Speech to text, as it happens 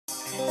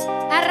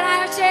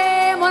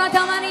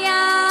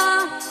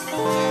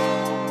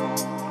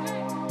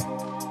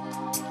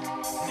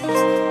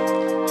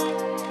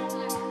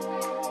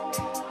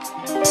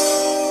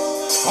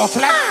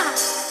Oslep.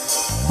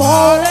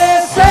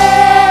 Polisi.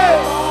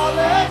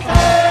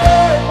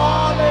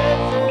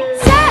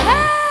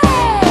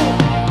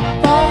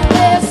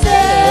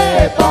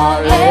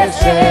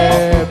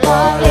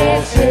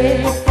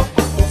 Polisi.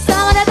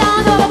 Selamat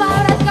datang untuk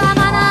aparat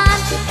keamanan,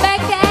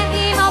 baik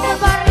TNI maupun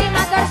Polri,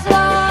 matur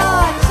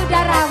suwun,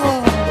 saudaramu.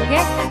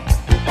 Oke?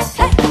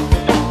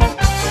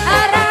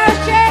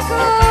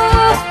 RRC-ku,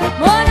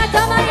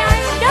 Monata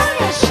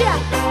Indonesia.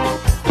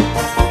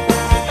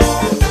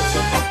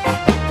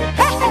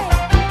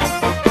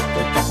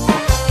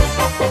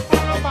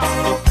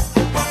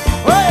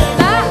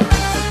 Mbak,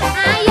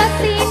 ayo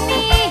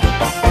sini.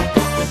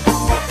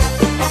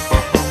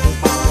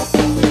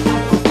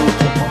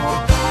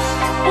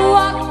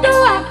 Waktu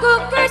aku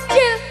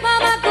kecil,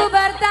 mamaku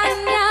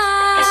bertanya,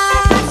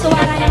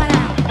 suaranya mana?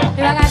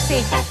 Terima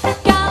kasih.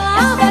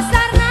 Kalau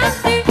besar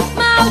nanti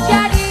mau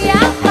jadi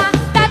apa?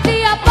 Tadi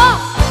apa?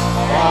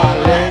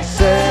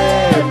 Polisi.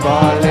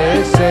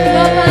 Polisi.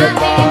 Bapak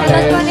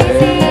ingat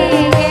kondisi,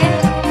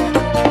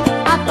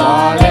 apa?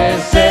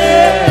 Polisi.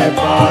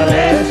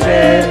 Polisi.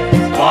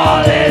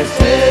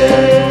 Polisi.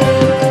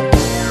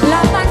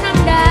 Lapangan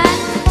dan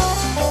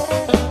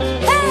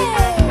hey,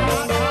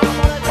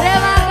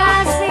 terima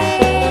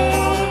kasih.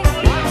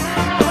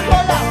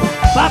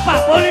 Bapak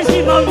polisi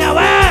mau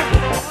nyawer.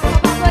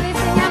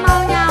 Polisinya mau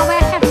nyawer.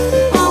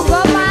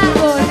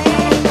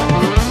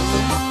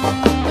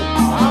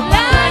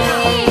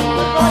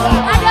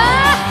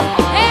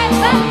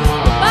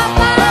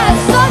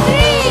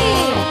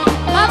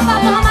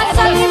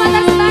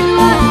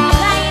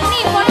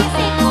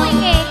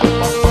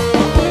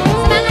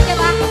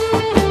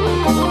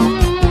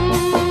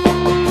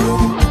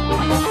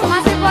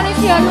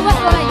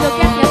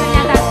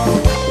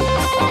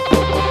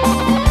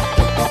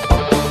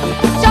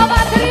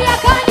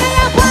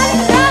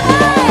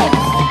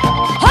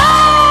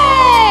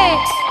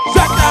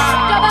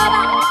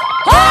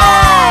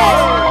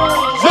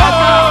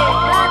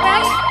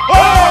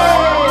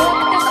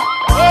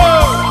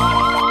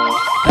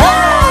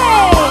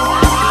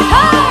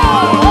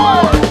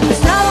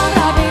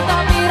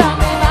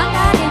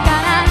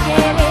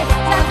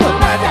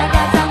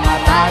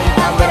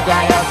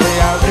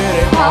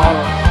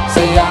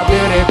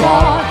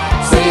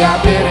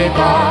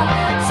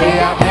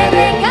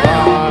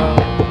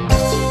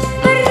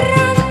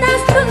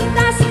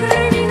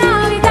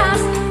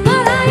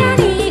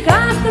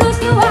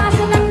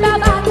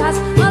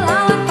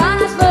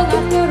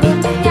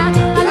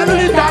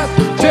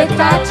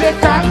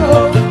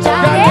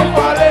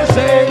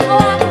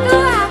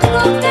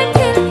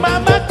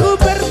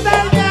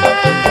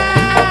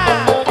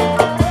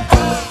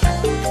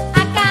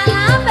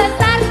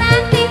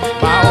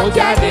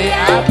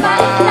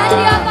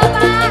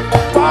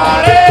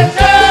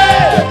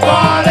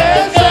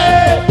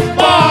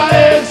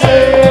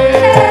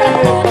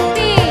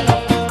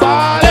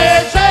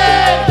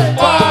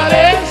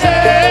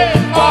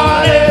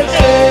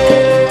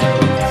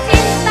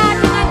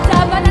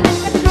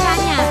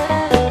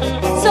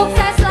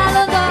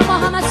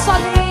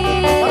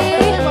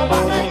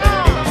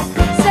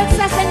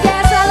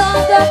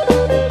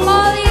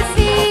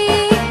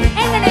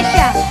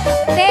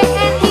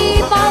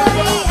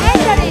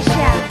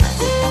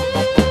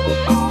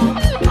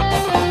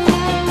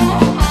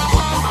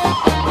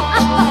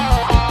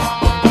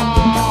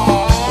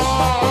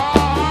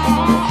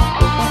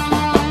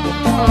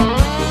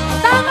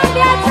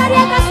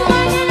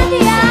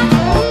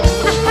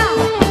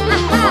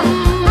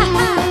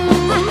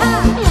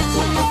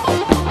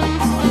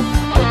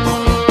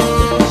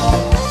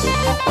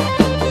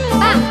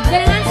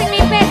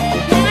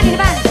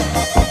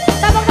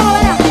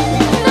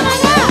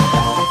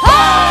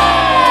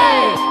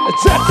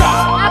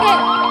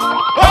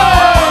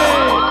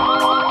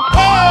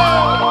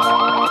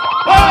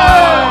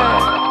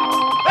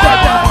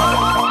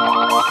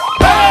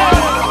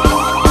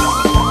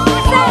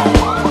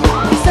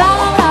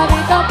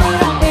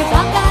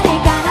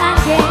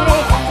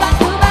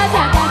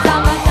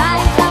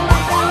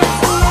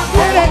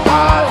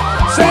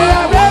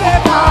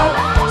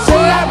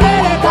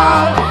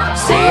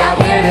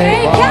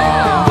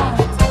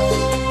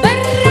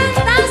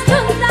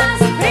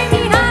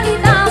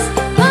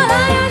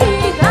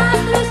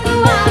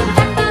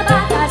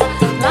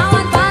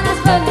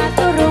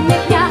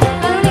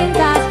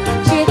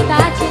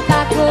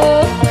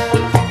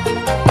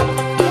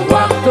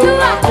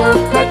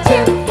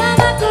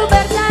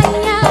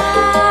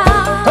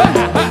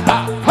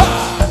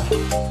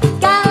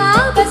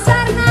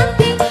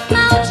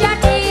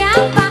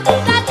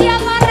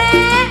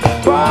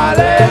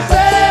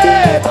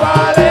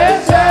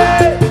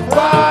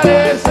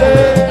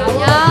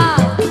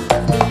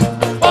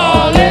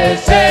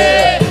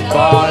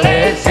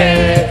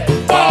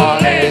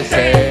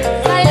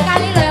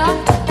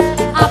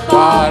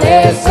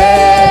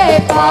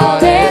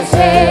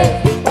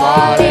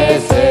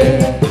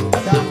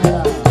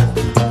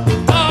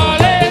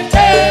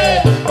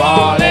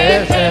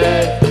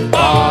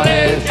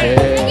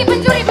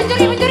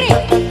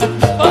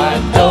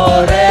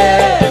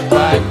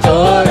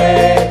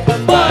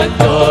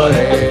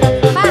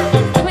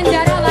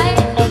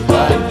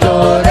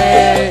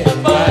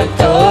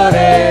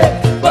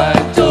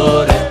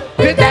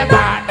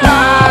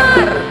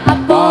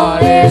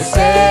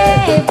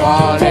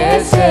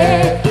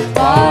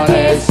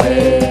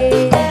 Polisi.